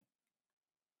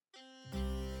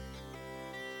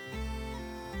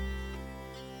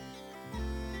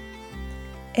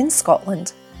In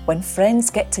Scotland, when friends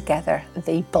get together,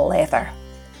 they blether.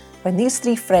 When these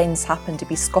three friends happen to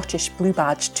be Scottish Blue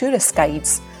Badge tourist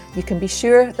guides, you can be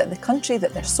sure that the country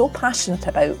that they're so passionate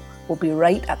about will be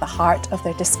right at the heart of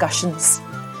their discussions.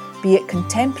 Be it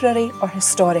contemporary or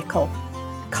historical,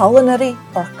 culinary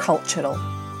or cultural,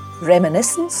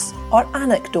 reminiscence or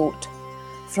anecdote,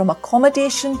 from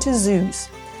accommodation to zoos,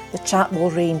 the chat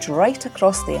will range right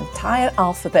across the entire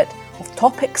alphabet of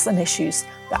topics and issues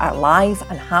that are live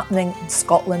and happening in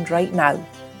Scotland right now.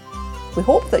 We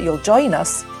hope that you'll join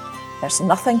us. There's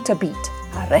nothing to beat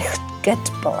a recht good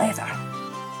blether.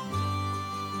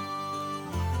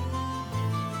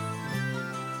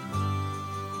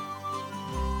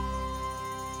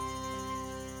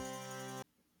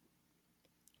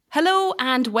 Hello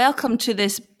and welcome to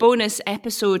this bonus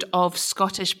episode of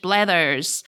Scottish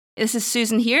Blethers. This is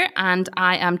Susan here and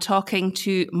I am talking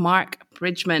to Mark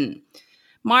Bridgman.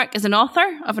 Mark is an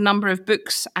author of a number of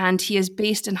books and he is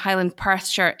based in Highland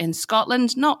Perthshire in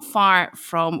Scotland, not far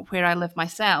from where I live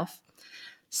myself.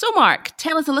 So Mark,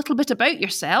 tell us a little bit about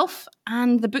yourself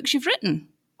and the books you've written.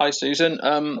 Hi Susan.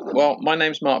 Well, my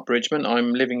name's Mark Bridgman.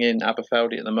 I'm living in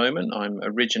Aberfeldy at the moment. I'm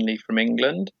originally from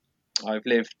England. I've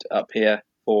lived up here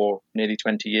for nearly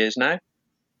 20 years now.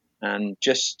 And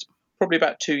just probably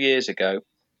about 2 years ago,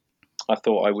 I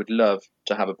thought I would love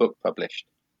to have a book published.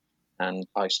 And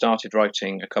I started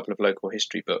writing a couple of local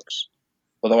history books.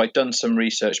 Although I'd done some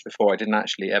research before, I didn't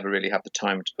actually ever really have the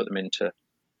time to put them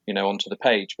onto the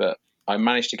page. But I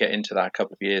managed to get into that a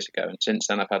couple of years ago. And since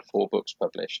then, I've had 4 books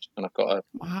published. And I've got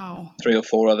 3 or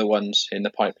 4 other ones in the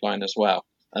pipeline as well.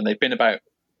 And they've been about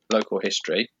local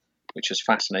history, which has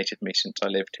fascinated me since I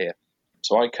lived here.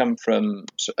 So I come from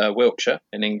Wiltshire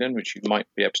in England, which you might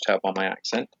be able to tell by my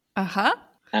accent. Uh-huh.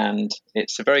 And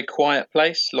it's a very quiet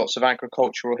place, lots of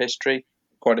agricultural history,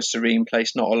 quite a serene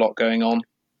place, not a lot going on.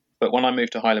 But when I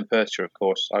moved to Highland Perthshire, of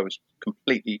course, I was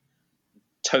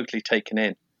totally taken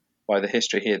in by the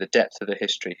history here, the depth of the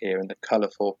history here and the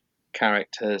colourful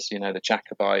characters, the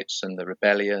Jacobites and the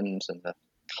rebellions and the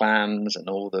clans and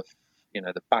all the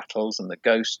battles and the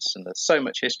ghosts, and there's so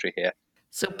much history here.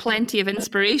 So plenty of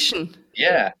inspiration.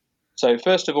 Yeah. So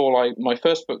first of all, my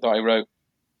first book that I wrote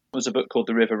was a book called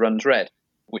The River Runs Red,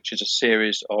 which is a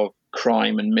series of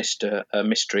crime and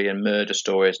mystery and murder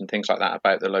stories and things like that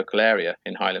about the local area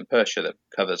in Highland Perthshire that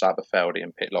covers Aberfeldy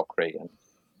and Pitlochry and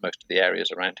most of the areas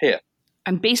around here.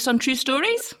 And based on true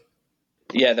stories?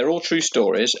 Yeah, they're all true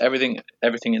stories. Everything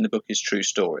in the book is true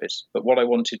stories. But what I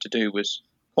wanted to do was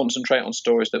concentrate on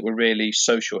stories that were really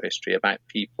social history about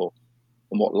people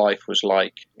and what life was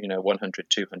like, 100,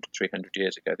 200, 300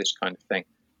 years ago, this kind of thing,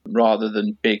 rather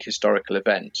than big historical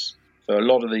events. So a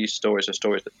lot of these stories are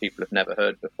stories that people have never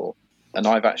heard before. And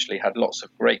I've actually had lots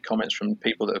of great comments from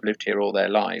people that have lived here all their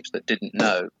lives that didn't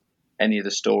know any of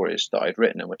the stories that I'd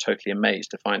written and were totally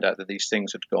amazed to find out that these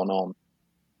things had gone on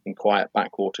in quiet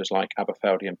backwaters like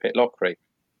Aberfeldy and Pitlochry.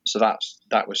 So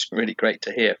that was really great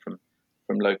to hear from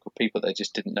local people that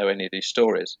just didn't know any of these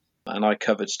stories. And I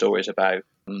covered stories about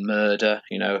murder,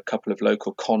 a couple of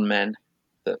local con men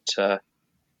that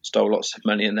stole lots of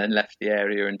money and then left the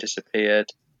area and disappeared.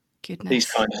 Goodness.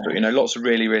 These kinds of stories, lots of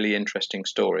really, really interesting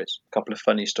stories. A couple of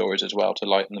funny stories as well to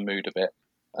lighten the mood a bit.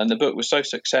 And the book was so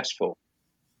successful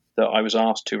that I was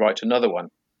asked to write another one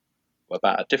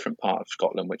about a different part of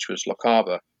Scotland, which was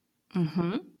Lochaber.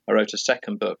 Mm-hmm. I wrote a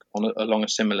second book along a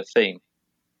similar theme,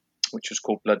 which was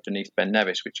called Blood Beneath Ben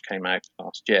Nevis, which came out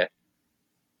last year.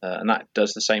 And that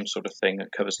does the same sort of thing.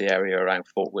 It covers the area around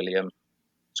Fort William,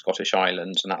 Scottish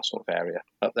Islands, and that sort of area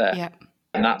up there. Yeah.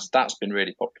 And that's been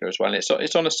really popular as well.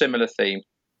 It's on a similar theme.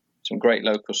 Some great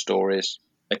local stories.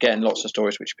 Again, lots of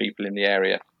stories which people in the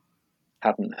area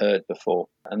hadn't heard before,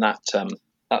 and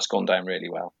that's gone down really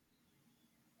well.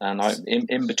 And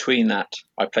in between that,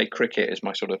 I play cricket as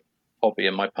my sort of hobby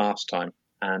and my pastime.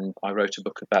 And I wrote a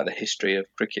book about the history of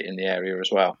cricket in the area as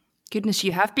well. Goodness,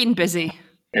 you have been busy.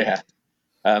 Yeah.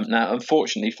 Now,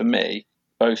 unfortunately for me,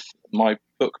 both my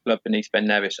book Blood Beneath Ben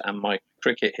Nevis and my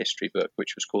cricket history book,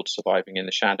 which was called Surviving in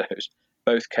the Shadows,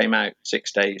 both came out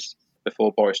 6 days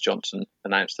before Boris Johnson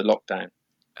announced the lockdown.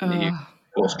 And the UK,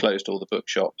 of course, closed all the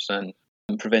bookshops and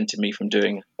prevented me from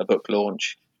doing a book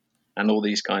launch and all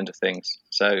these kinds of things.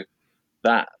 So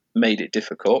that made it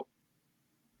difficult,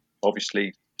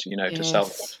 obviously, to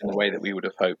sell in the way that we would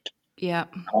have hoped. Yeah.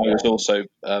 I was also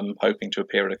hoping to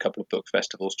appear at a couple of book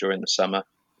festivals during the summer,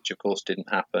 which of course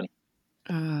didn't happen.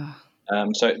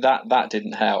 So that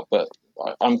didn't help. But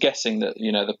I'm guessing that,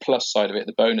 the plus side of it,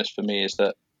 the bonus for me is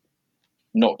that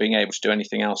not being able to do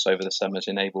anything else over the summer has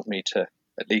enabled me to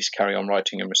at least carry on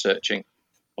writing and researching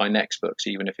my next books,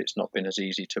 even if it's not been as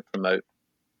easy to promote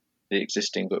the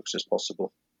existing books as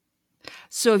possible.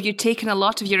 So have you taken a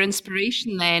lot of your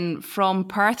inspiration then from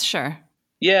Perthshire?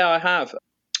 Yeah, I have.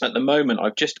 At the moment,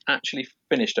 I've just actually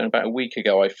finished, and about a week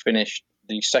ago, I finished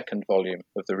the second volume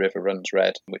of The River Runs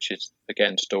Red, which is,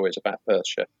 again, stories about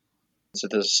Perthshire. So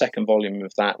there's a second volume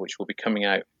of that, which will be coming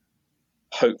out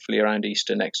hopefully around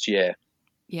Easter next year.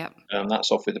 Yep.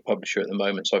 That's off with the publisher at the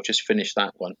moment, so I've just finished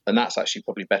that one, and that's actually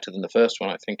probably better than the first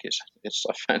one. I think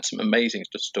I found some amazing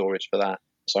stories for that,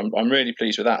 so I'm really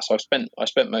pleased with that. So I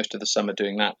spent most of the summer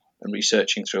doing that and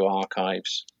researching through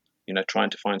archives, trying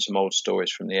to find some old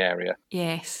stories from the area.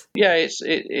 Yes. Yeah,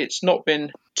 it's not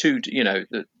been too,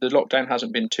 the lockdown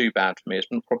hasn't been too bad for me. It's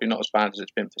been probably not as bad as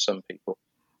it's been for some people.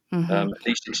 Mm-hmm. At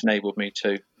least it's enabled me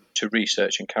to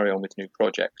research and carry on with new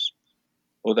projects.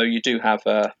 Although you do have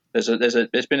there's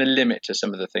been a limit to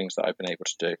some of the things that I've been able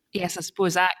to do. Yes, I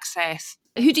suppose access.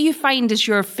 Who do you find is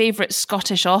your favourite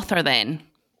Scottish author then?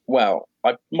 Well,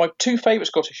 my two favourite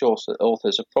Scottish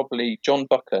authors are probably John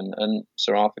Buchan and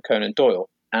Sir Arthur Conan Doyle.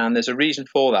 And there's a reason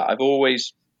for that. I've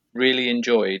always really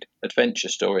enjoyed adventure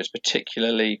stories,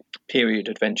 particularly period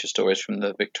adventure stories from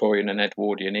the Victorian and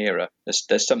Edwardian era.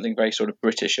 There's something very sort of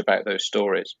British about those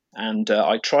stories. And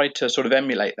I tried to sort of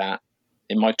emulate that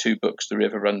in my two books, The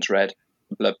River Runs Red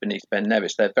and Blood Beneath Ben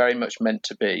Nevis. They're very much meant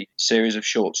to be a series of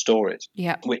short stories,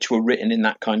 which were written in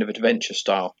that kind of adventure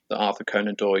style that Arthur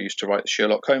Conan Doyle used to write the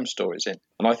Sherlock Holmes stories in.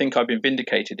 And I think I've been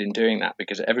vindicated in doing that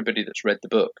because everybody that's read the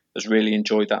book has really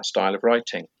enjoyed that style of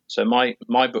writing. So my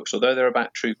books, although they're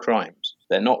about true crimes,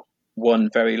 they're not one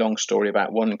very long story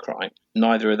about one crime.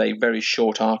 Neither are they very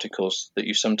short articles that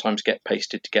you sometimes get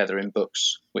pasted together in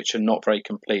books, which are not very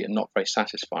complete and not very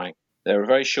satisfying. They're a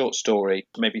very short story,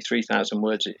 maybe 3,000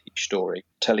 words each story,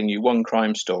 telling you one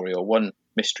crime story or one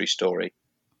mystery story,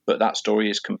 but that story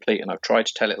is complete, and I've tried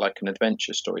to tell it like an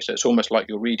adventure story. So it's almost like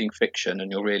you're reading fiction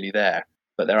and you're really there,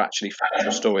 but they're actually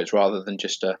factual stories rather than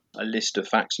just a list of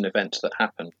facts and events that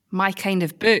happen. My kind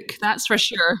of book, that's for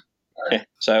sure. Yeah.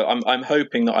 So I'm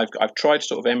hoping that I've tried to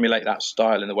sort of emulate that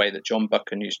style in the way that John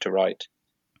Buchan used to write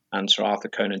and Sir Arthur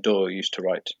Conan Doyle used to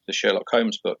write the Sherlock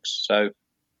Holmes books. So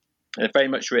they're very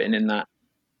much written in that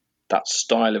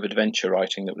style of adventure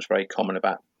writing that was very common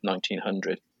about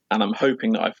 1900. And I'm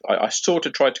hoping that I sort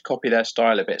of tried to copy their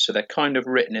style a bit. So they're kind of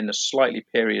written in a slightly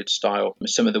period style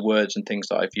with some of the words and things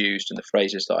that I've used and the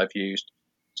phrases that I've used.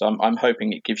 So I'm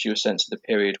hoping it gives you a sense of the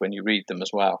period when you read them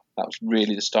as well. That was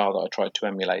really the style that I tried to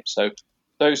emulate. So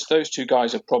those two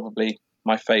guys are probably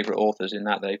my favourite authors in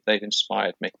that they've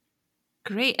inspired me.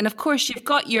 Great. And of course, you've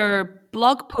got your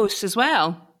blog posts as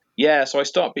well. Yeah, so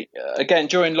I again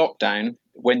during lockdown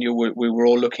when we were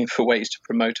all looking for ways to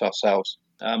promote ourselves.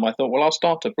 I thought, well, I'll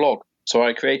start a blog. So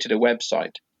I created a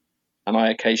website, and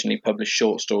I occasionally publish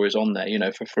short stories on there,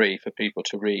 for free for people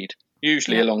to read,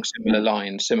 usually along similar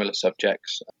lines, similar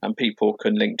subjects, and people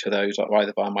can link to those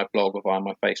either via my blog or via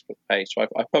my Facebook page. So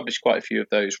I've published quite a few of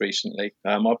those recently.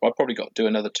 I've probably got to do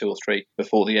another 2 or 3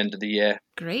 before the end of the year.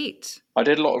 Great. I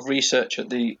did a lot of research at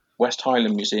the West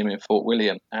Highland Museum in Fort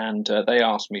William, and they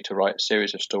asked me to write a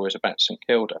series of stories about St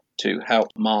Kilda to help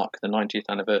mark the 90th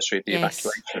anniversary of the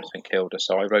evacuation of St Kilda.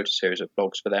 So I wrote a series of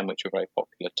blogs for them, which were very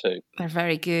popular too. They're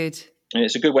very good. And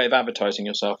it's a good way of advertising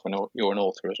yourself when you're an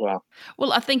author as well.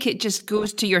 Well, I think it just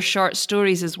goes to your short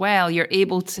stories as well. You're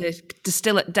able to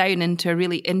distill it down into a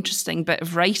really interesting bit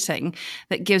of writing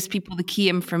that gives people the key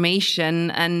information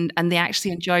and they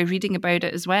actually enjoy reading about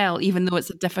it as well, even though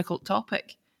it's a difficult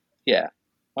topic. Yeah,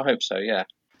 I hope so, yeah.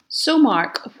 So,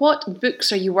 Mark, what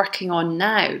books are you working on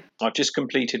now? I've just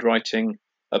completed writing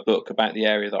a book about the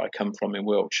area that I come from in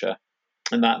Wiltshire,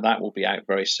 and that will be out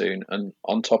very soon. And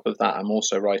on top of that, I'm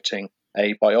also writing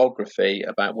a biography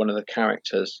about one of the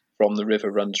characters from The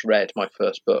River Runs Red, my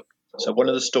first book. So one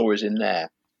of the stories in there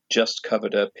just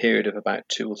covered a period of about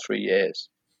 2 or 3 years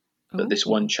that this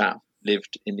one chap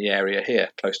lived in the area here,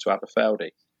 close to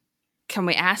Aberfeldy. Can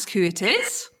we ask who it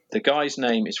is? The guy's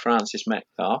name is Francis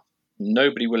Metcalfe.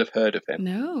 Nobody will have heard of him.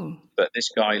 No. But this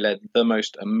guy led the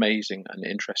most amazing and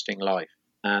interesting life.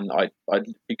 And I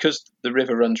because The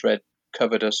River Runs Red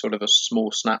covered a sort of a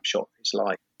small snapshot of his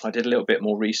life, I did a little bit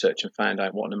more research and found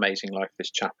out what an amazing life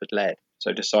this chap had led.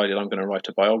 So I decided I'm going to write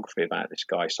a biography about this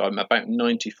guy. So I'm about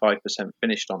 95%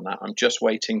 finished on that. I'm just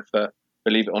waiting for,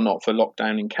 believe it or not, for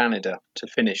lockdown in Canada to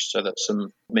finish so that some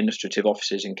administrative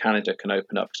offices in Canada can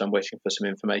open up, because I'm waiting for some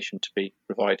information to be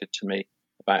provided to me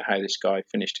about how this guy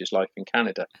finished his life in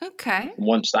Canada. Okay. And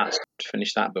once that's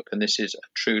finished that book, and this is a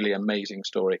truly amazing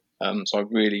story. So I'm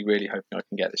really, really hoping I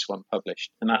can get this one published.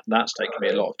 And that's taken me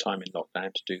a lot of time in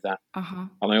lockdown to do that. Uh-huh.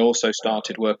 And I also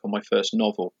started work on my first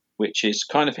novel, which is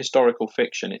kind of historical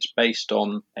fiction. It's based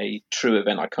on a true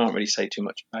event. I can't really say too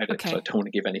much about it because I don't want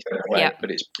to give anything away. But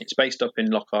it's based up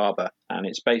in Loch Arbour, and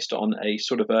it's based on a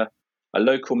sort of a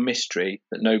local mystery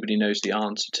that nobody knows the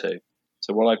answer to.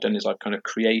 So what I've done is I've kind of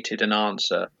created an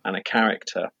answer and a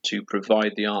character to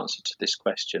provide the answer to this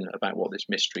question about what this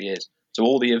mystery is. So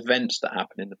all the events that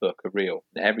happen in the book are real.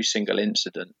 Every single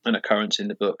incident and occurrence in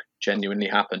the book genuinely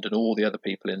happened, and all the other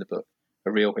people in the book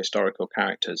are real historical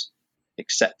characters,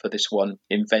 except for this one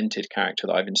invented character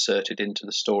that I've inserted into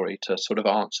the story to sort of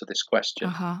answer this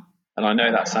question. And I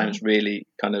know that sounds really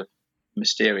kind of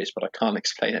mysterious, but I can't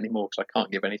explain anymore because I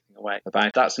can't give anything away about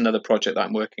it. That's another project that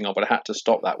I'm working on, but I had to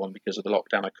stop that one because of the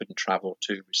lockdown. I couldn't travel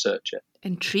to research it.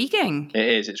 Intriguing. It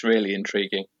is. It's really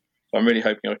intriguing. So I'm really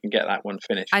hoping I can get that one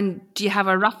finished. And do you have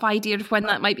a rough idea of when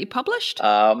that might be published?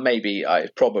 Maybe.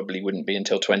 It probably wouldn't be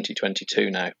until 2022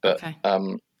 now, but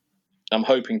I'm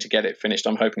hoping to get it finished.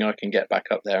 I'm hoping I can get back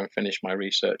up there and finish my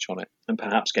research on it and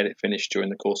perhaps get it finished during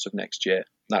the course of next year.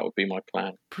 That would be my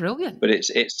plan. Brilliant. But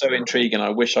it's so intriguing. I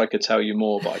wish I could tell you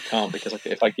more, but I can't because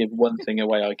if I give one thing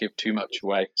away, I give too much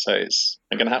away. So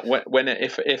I'm going to have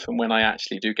if and when I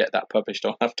actually do get that published,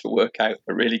 I'll have to work out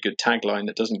a really good tagline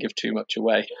that doesn't give too much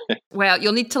away. Well,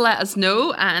 you'll need to let us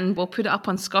know, and we'll put it up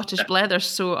on Scottish Blethers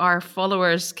so our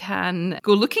followers can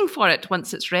go looking for it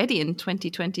once it's ready in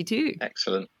 2022.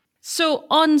 Excellent. So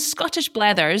on Scottish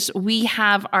Blethers, we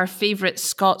have our favourite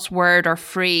Scots word or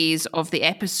phrase of the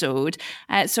episode.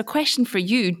 So question for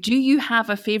you, do you have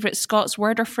a favourite Scots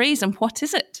word or phrase, and what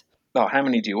is it? Oh, how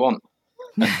many do you want?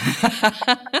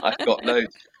 I've got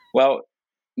loads. Well,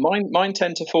 mine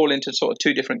tend to fall into sort of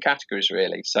two different categories,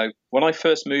 really. So when I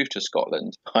first moved to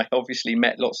Scotland, I obviously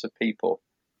met lots of people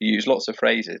who use lots of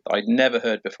phrases that I'd never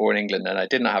heard before in England, and I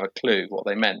didn't have a clue what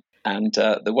they meant. And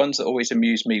the ones that always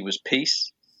amused me was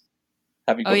peace.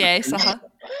 Have you got yes,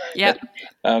 Yep.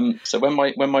 So when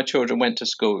my children went to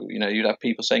school, you'd have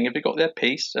people saying, "Have they got their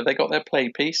piece? Have they got their play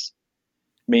piece?"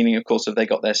 Meaning, of course, have they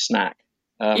got their snack?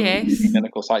 Yes. And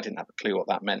of course, I didn't have a clue what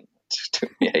that meant. It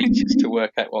took me ages to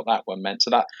work out what that one meant.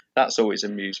 So that's always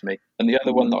amused me. And the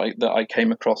other one that I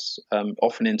came across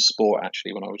often in sport,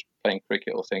 actually, when I was playing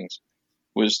cricket or things,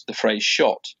 was the phrase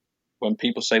 "shot." When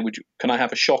people say, "Can I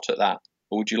have a shot at that?"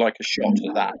 or "Would you like a shot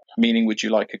at that?" Meaning, would you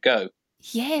like a go?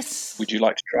 Yes. Would you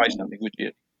like to try something? Would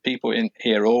you? People in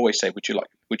here always say, "Would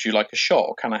you like a shot?"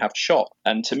 or "Can I have a shot?"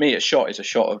 And to me, a shot is a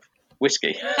shot of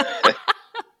whiskey.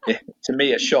 To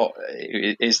me, a shot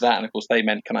is that, and of course, they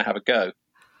meant, "Can I have a go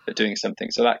at doing something?"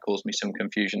 So that caused me some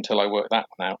confusion until I worked that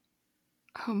one out.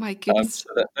 Oh my goodness!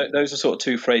 So those are sort of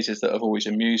two phrases that have always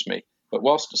amused me. But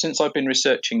since I've been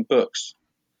researching books,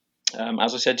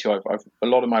 as I said to you, a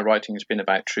lot of my writing has been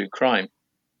about true crime.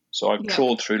 So I've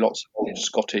trawled through lots of old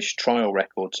Scottish trial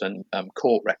records and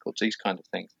court records, these kind of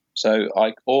things. So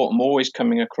I'm always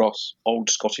coming across old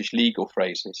Scottish legal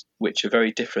phrases, which are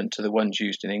very different to the ones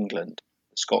used in England.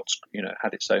 The Scots,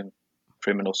 had its own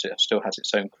still has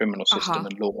its own criminal system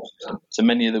and law system. So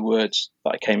many of the words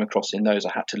that I came across in those,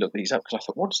 I had to look these up because I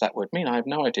thought, what does that word mean? I have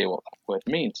no idea what that word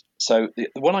means. So the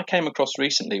one I came across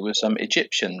recently was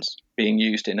Egyptians being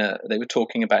used they were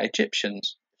talking about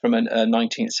Egyptians from a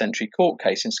 19th century court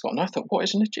case in Scotland. I thought, what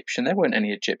is an Egyptian? There weren't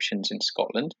any Egyptians in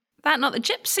Scotland. That not the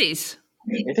gypsies?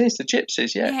 It is the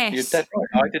gypsies, yeah. Yes. You're dead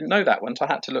right. I didn't know that one, so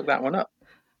I had to look that one up.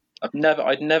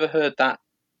 I'd never heard that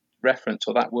reference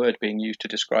or that word being used to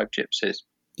describe gypsies.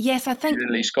 Yes, I think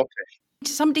Really Scottish.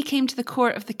 Somebody came to the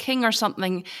court of the king or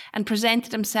something and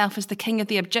presented himself as the king of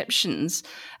the Egyptians.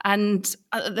 And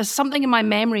there's something in my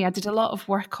memory. I did a lot of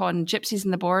work on gypsies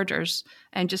in the borders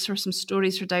and just for some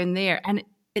stories for down there. And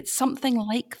it's something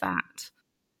like that.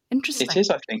 Interesting. It is,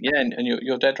 I think, yeah, and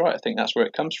you're dead right. I think that's where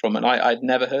it comes from, and I'd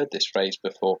never heard this phrase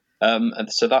before, and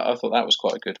so I thought that was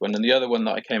quite a good one. And the other one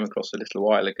that I came across a little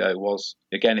while ago was,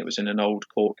 again, it was in an old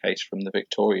court case from the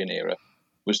Victorian era,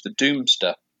 was the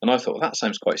doomster, and I thought, well, that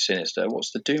sounds quite sinister.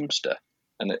 What's the doomster?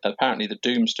 And apparently, the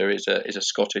doomster is a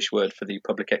Scottish word for the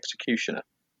public executioner.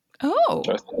 Oh,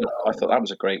 so I thought that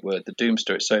was a great word. The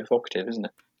doomster. It's so evocative, isn't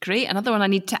it? Great. Another one I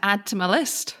need to add to my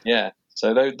list. Yeah.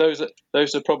 So those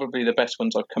are probably the best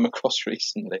ones I've come across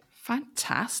recently.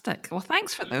 Fantastic. Well,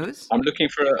 thanks for those. I'm looking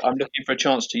for a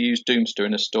chance to use doomster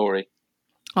in a story.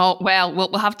 Oh, well,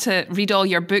 we'll have to read all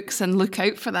your books and look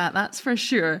out for that. That's for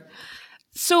sure.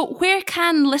 So where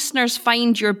can listeners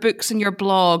find your books and your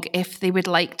blog if they would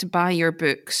like to buy your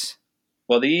books?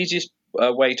 Well, the easiest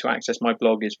way to access my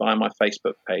blog is via my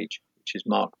Facebook page, which is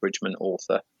Mark Bridgman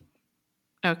Author.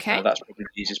 Okay. That's probably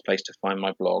the easiest place to find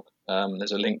my blog.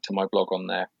 There's a link to my blog on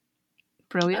there.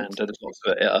 Brilliant. And there's lots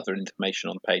of other information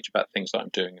on the page about things that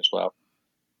I'm doing as well.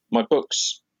 My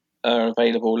books are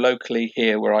available locally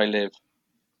here where I live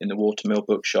in the Watermill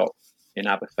Bookshop in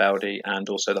Aberfeldy, and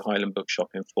also the Highland Bookshop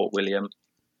in Fort William.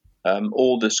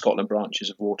 All the Scotland branches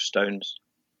of Waterstones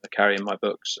are carrying my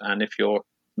books, and if you're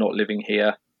not living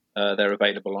here, they're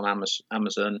available on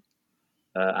Amazon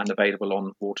and available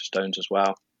on Waterstones as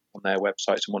well, on their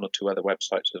websites and one or two other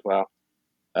websites as well.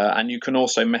 And you can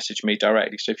also message me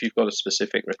directly. So if you've got a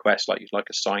specific request, like you'd like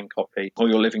a signed copy, or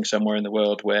you're living somewhere in the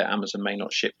world where Amazon may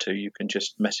not ship to, you can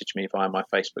just message me via my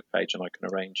Facebook page and I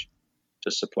can arrange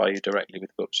to supply you directly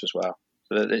with books as well.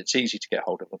 So that it's easy to get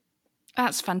hold of them.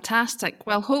 That's fantastic.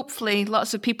 Well, hopefully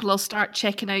lots of people will start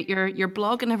checking out your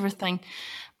blog and everything.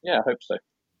 Yeah, I hope so.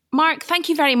 Mark, thank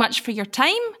you very much for your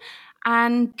time.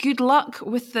 And good luck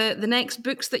with the next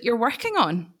books that you're working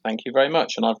on. Thank you very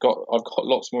much. And I've got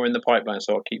lots more in the pipeline,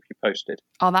 so I'll keep you posted.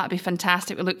 Oh, that'd be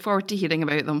fantastic. We look forward to hearing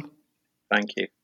about them. Thank you.